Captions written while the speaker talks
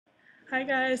Hi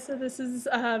guys, so this is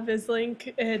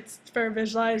VisLink. It's for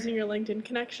visualizing your LinkedIn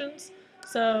connections.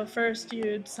 So first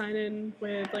you'd sign in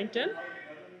with LinkedIn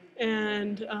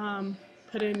and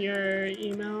put in your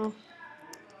email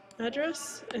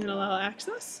address and allow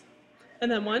access.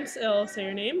 And then once it'll say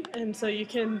your name, and so you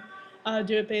can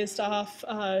do it based off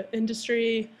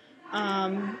industry,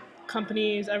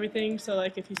 companies, everything. So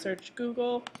like if you search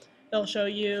Google, it'll show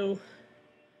you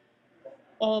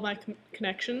all of my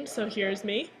connections. So here's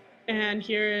me, and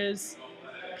here is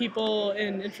people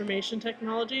in information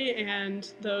technology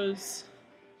and those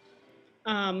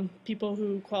people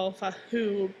who qualify,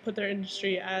 who put their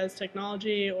industry as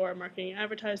technology or marketing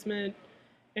advertisement,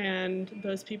 and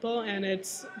those people. And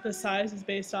it's the size is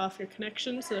based off your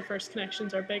connections. So the first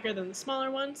connections are bigger than the smaller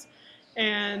ones,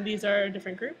 and these are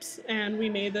different groups. And we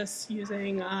made this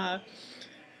using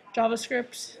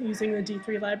JavaScript using the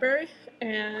D3 library,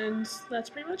 and that's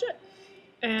pretty much it.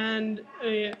 And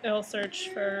it'll search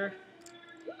for,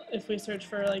 if we search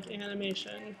for like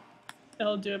animation,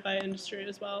 it'll do it by industry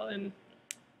as well. And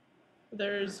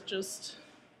there's just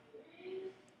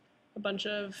a bunch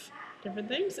of different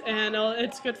things, and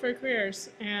it's good for careers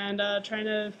and trying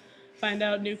to find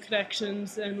out new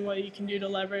connections and what you can do to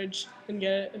leverage and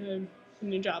get a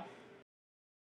new job.